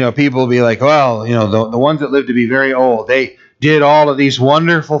 people be like, well, the ones that live to be very old, they did all of these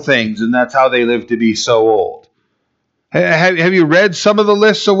wonderful things, and that's how they live to be so old. Have you read some of the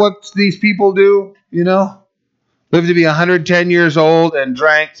lists of what these people do? Live to be 110 years old and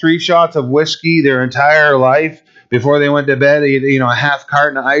drank 3 shots of whiskey their entire life before they went to bed, a half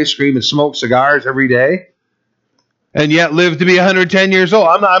carton of ice cream and smoked cigars every day, and yet live to be 110 years old.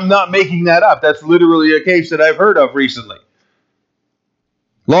 I'm not making that up. That's literally a case that I've heard of recently.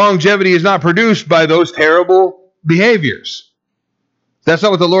 Longevity is not produced by those terrible behaviors. That's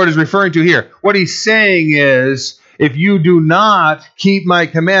not what the Lord is referring to here. What he's saying is, if you do not keep my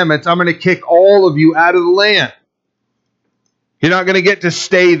commandments, I'm going to kick all of you out of the land. You're not going to get to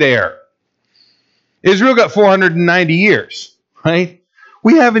stay there. Israel got 490 years, right?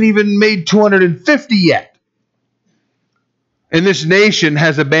 We haven't even made 250 yet. And this nation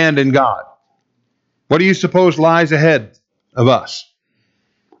has abandoned God. What do you suppose lies ahead of us?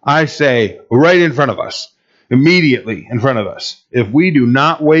 I say, right in front of us, immediately in front of us. If we do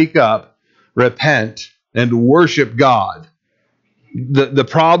not wake up, repent, and worship God, the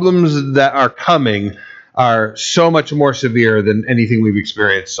problems that are coming are so much more severe than anything we've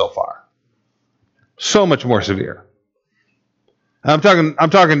experienced so far. So much more severe. I'm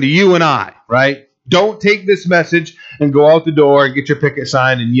talking to you and I, right? Don't take this message and go out the door and get your picket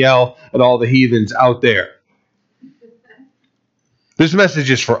sign and yell at all the heathens out there. This message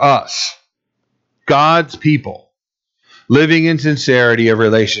is for us, God's people, living in sincerity of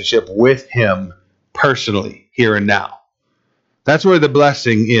relationship with Him personally, here and now. That's where the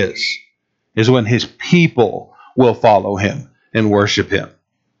blessing is when His people will follow Him and worship Him.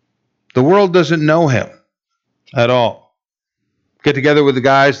 The world doesn't know Him at all. Get together with the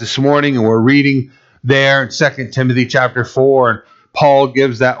guys this morning and we're reading there in 2 Timothy chapter 4, and Paul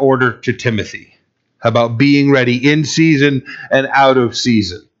gives that order to Timothy about being ready in season and out of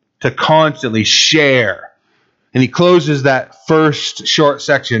season to constantly share. And he closes that first short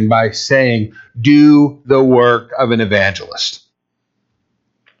section by saying, do the work of an evangelist.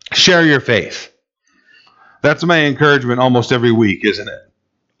 Share your faith. That's my encouragement almost every week, isn't it?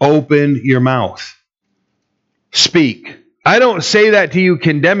 Open your mouth. Speak. I don't say that to you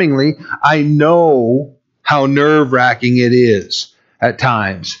condemningly. I know how nerve-wracking it is at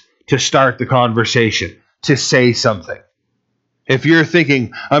times to start the conversation, to say something. If you're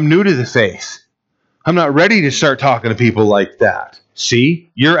thinking, I'm new to the faith, I'm not ready to start talking to people like that.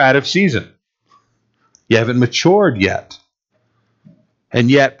 See, you're out of season. You haven't matured yet. And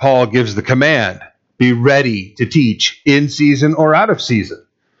yet Paul gives the command, be ready to teach in season or out of season.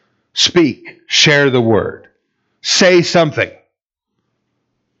 Speak, share the word. Say something.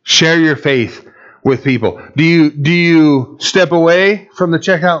 Share your faith with people. Do you step away from the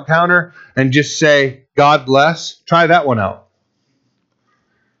checkout counter and just say, God bless? Try that one out.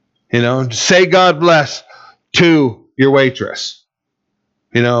 Say God bless to your waitress.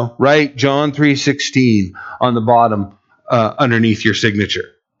 Write John 3:16 on the bottom underneath your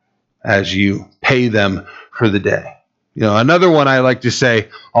signature as you pay them for the day. Another one I like to say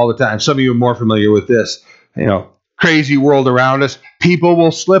all the time. Some of you are more familiar with this. Crazy world around us. People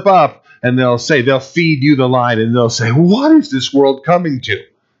will slip up and they'll feed you the line and they'll say, what is this world coming to?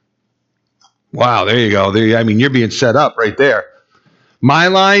 Wow, there you go. You're being set up right there. My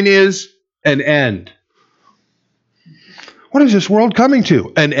line is an end. What is this world coming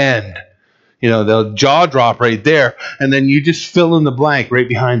to? An end. They'll jaw drop right there, and then you just fill in the blank right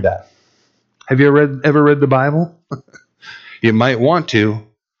behind that. Have you ever read the Bible? You might want to.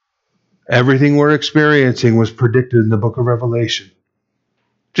 Everything we're experiencing was predicted in the book of Revelation.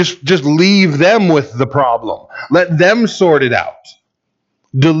 Just leave them with the problem. Let them sort it out.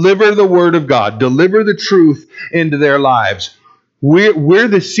 Deliver the word of God. Deliver the truth into their lives. We're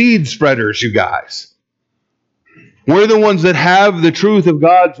the seed spreaders, you guys. We're the ones that have the truth of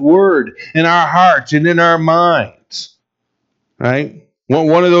God's word in our hearts and in our minds. Right?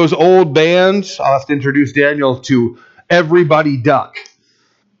 One of those old bands, I'll have to introduce Daniel to Everybody Duck.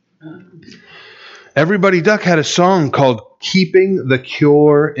 Everybody Duck had a song called Keeping the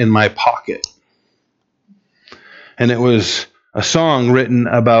Cure in My Pocket. And it was a song written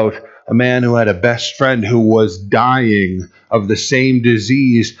about a man who had a best friend who was dying of the same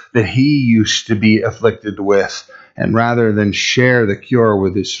disease that he used to be afflicted with. And rather than share the cure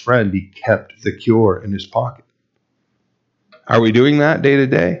with his friend, he kept the cure in his pocket. Are we doing that day to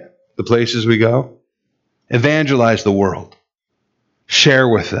day? The places we go? Evangelize the world. Share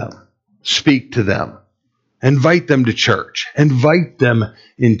with them. Speak to them. Invite them to church. Invite them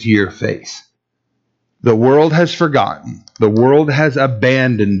into your faith. The world has forgotten. The world has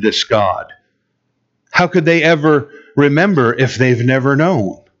abandoned this God. How could they ever remember if they've never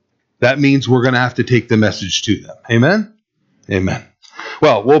known? That means we're going to have to take the message to them. Amen? Amen.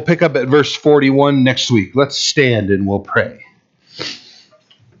 Well, we'll pick up at verse 41 next week. Let's stand and we'll pray.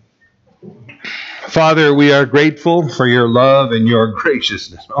 Father, we are grateful for your love and your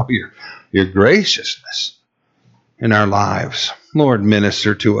graciousness. Oh, your graciousness in our lives. Lord,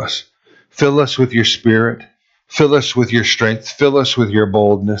 minister to us. Fill us with your Spirit. Fill us with your strength. Fill us with your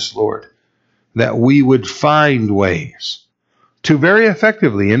boldness, Lord, that we would find ways to very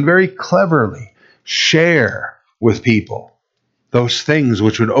effectively and very cleverly share with people those things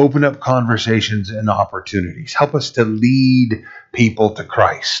which would open up conversations and opportunities. Help us to lead people to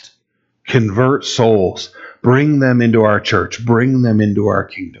Christ, convert souls, bring them into our church, bring them into our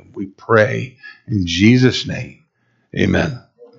kingdom. We pray in Jesus' name. Amen.